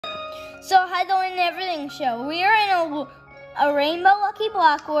So hi there and everything show. We are in a rainbow lucky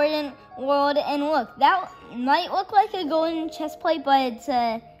block world, and look, that might look like a golden chest plate, but it's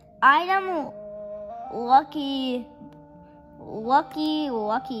a item lucky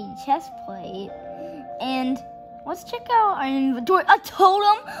chest plate. And let's check out our inventory. A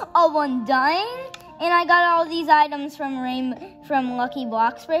totem of undying. And I got all these items from Lucky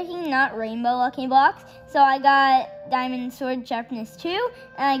Blocks Breaking, not Rainbow Lucky Blocks. So I got Diamond Sword Sharpness 2,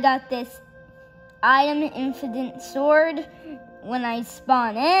 and I got this item Infinite Sword when I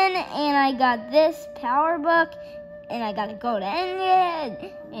spawn in, and I got this Power Book, and I got a Gold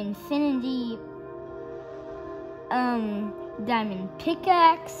Ingot, Infinity Diamond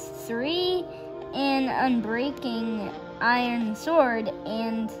Pickaxe 3, and Unbreaking Iron Sword,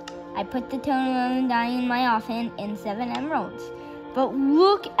 and I put the Totem of Undying in my offhand and 7 emeralds. But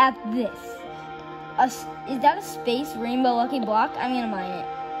look at this. Is that a space rainbow lucky block? I'm gonna mine it.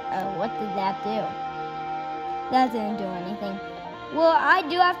 What did that do? That didn't do anything. Well, I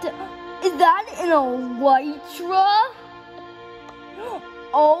do have to... Is that an elytra?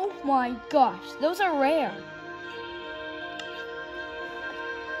 Oh my gosh, those are rare.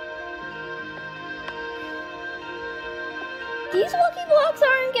 These lucky blocks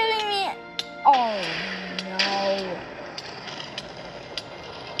aren't giving me... Oh, no.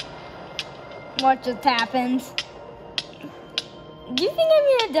 What just happened? Do you think I'm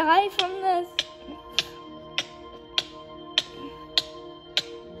gonna die from this?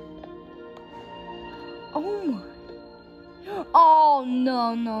 Oh, my. Oh, no.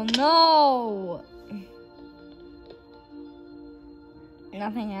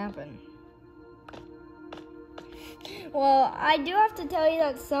 Nothing happened. Well, I do have to tell you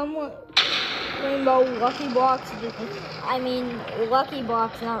that some rainbow lucky blocks lucky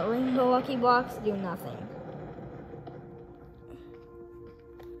blocks, not rainbow lucky blocks, do nothing.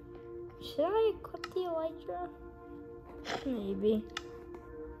 Should I equip the elytra? Maybe.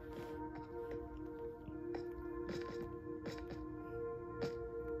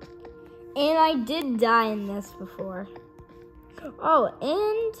 And I did die in this before. Oh,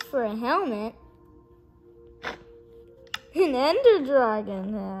 and for a helmet, an ender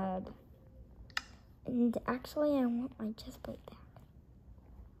dragon head. And actually, I want my chest plate back.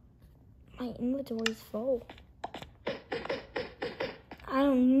 My inventory's full. I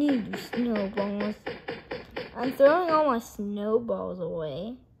don't need snowballs. I'm throwing all my snowballs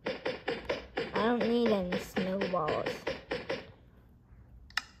away. I don't need any snowballs.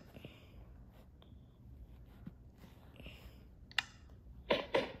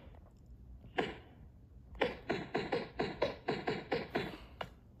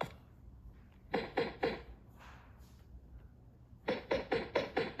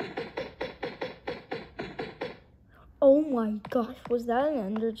 Oh my gosh, was that an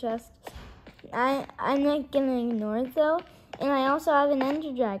ender chest? I'm not gonna ignore it though. And I also have an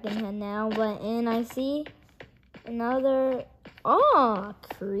ender dragon head now, and I see another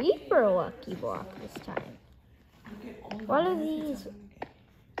creeper lucky block this time. What are these?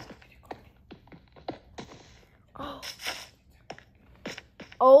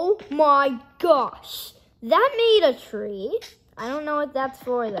 Oh my gosh. That made a tree. I don't know what that's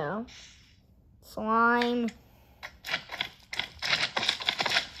for though. Slime.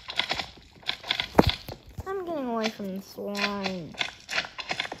 I'm getting away from the slime.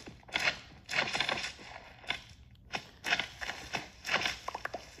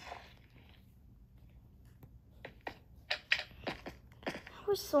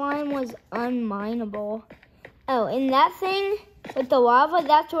 Our slime was unmineable. Oh, and that thing with the lava,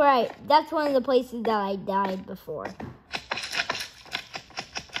 that's one of the places that I died before.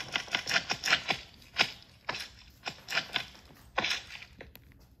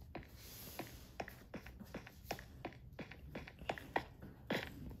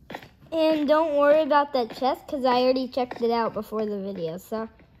 And don't worry about that chest, because I already checked it out before the video,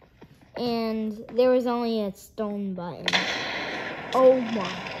 and there was only a stone button. Oh my.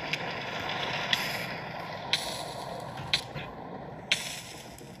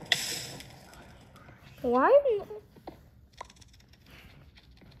 Why?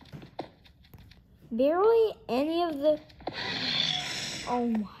 Barely any of the... Oh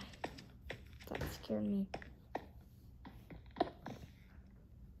my. That scared me.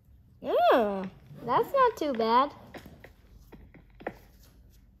 Yeah, that's not too bad.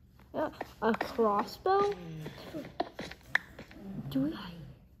 Yeah, a crossbow? Do I?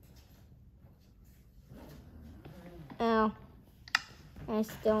 Oh, I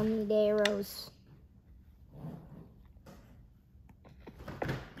still need arrows.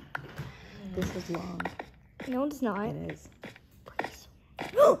 This is long. No, it's not. It is. Pretty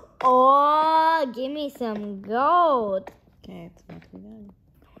soon. Oh, give me some gold. Okay, it's about to be done.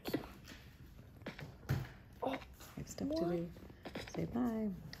 Oh, I have stuff to do. Say bye.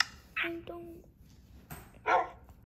 I don't.